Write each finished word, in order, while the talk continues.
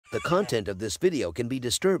The content of this video can be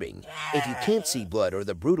disturbing. If you can't see blood or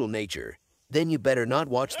the brutal nature, then you better not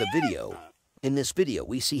watch the video. In this video,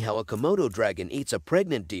 we see how a Komodo dragon eats a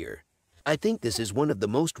pregnant deer. I think this is one of the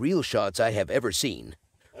most real shots I have ever seen.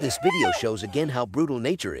 This video shows again how brutal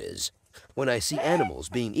nature is. When I see animals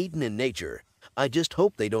being eaten in nature, I just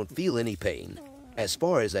hope they don't feel any pain. As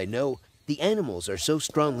far as I know, the animals are so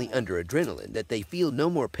strongly under adrenaline that they feel no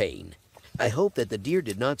more pain. I hope that the deer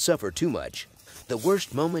did not suffer too much. The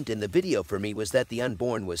worst moment in the video for me was that the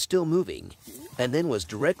unborn was still moving, and then was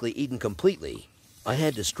directly eaten completely. I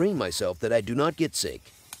had to strain myself that I do not get sick.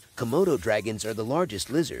 Komodo dragons are the largest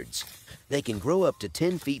lizards. They can grow up to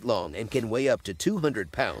 10 feet long and can weigh up to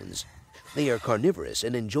 200 pounds. They are carnivorous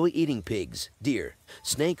and enjoy eating pigs, deer,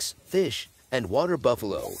 snakes, fish, and water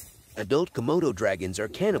buffalo. Adult Komodo dragons are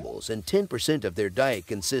cannibals, and 10% of their diet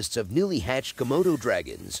consists of newly hatched Komodo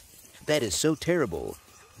dragons. That is so terrible.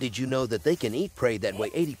 Did you know that they can eat prey that weigh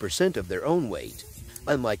 80% of their own weight?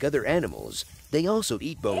 Unlike other animals, they also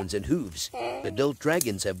eat bones and hooves. Adult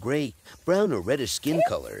dragons have gray, brown, or reddish skin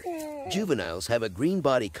color. Juveniles have a green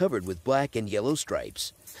body covered with black and yellow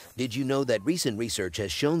stripes. Did you know that recent research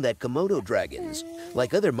has shown that Komodo dragons,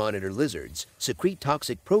 like other monitor lizards, secrete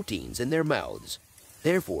toxic proteins in their mouths?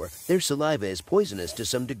 Therefore, their saliva is poisonous to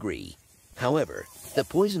some degree. However, the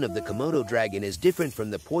poison of the Komodo dragon is different from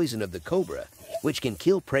the poison of the cobra, which can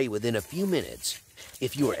kill prey within a few minutes.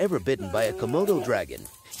 If you are ever bitten by a Komodo dragon,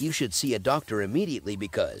 you should see a doctor immediately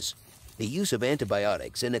because the use of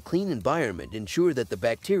antibiotics in a clean environment ensure that the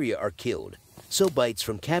bacteria are killed, so bites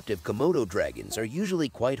from captive Komodo dragons are usually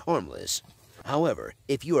quite harmless. However,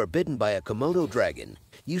 if you are bitten by a Komodo dragon,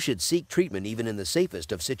 you should seek treatment even in the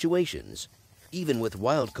safest of situations. Even with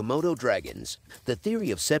wild Komodo dragons, the theory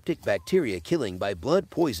of septic bacteria killing by blood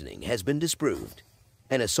poisoning has been disproved.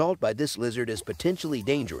 An assault by this lizard is potentially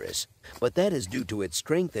dangerous, but that is due to its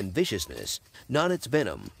strength and viciousness, not its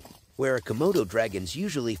venom. Where are Komodo dragons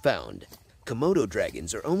usually found? Komodo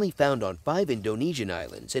dragons are only found on 5 Indonesian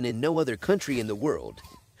islands and in no other country in the world.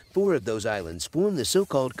 4 of those islands form the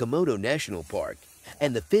so-called Komodo National Park,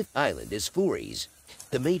 and the 5th island is Flores.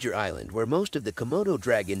 The major island where most of the Komodo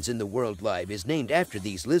dragons in the world live is named after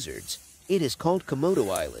these lizards. It is called Komodo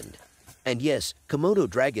Island. And yes, Komodo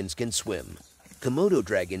dragons can swim. Komodo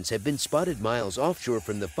dragons have been spotted miles offshore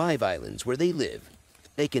from the 5 islands where they live.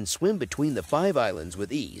 They can swim between the 5 islands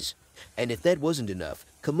with ease. And if that wasn't enough,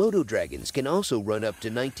 Komodo dragons can also run up to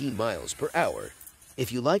 19 miles per hour.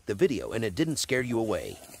 If you liked the video and it didn't scare you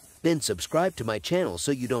away, then subscribe to my channel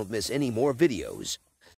so you don't miss any more videos.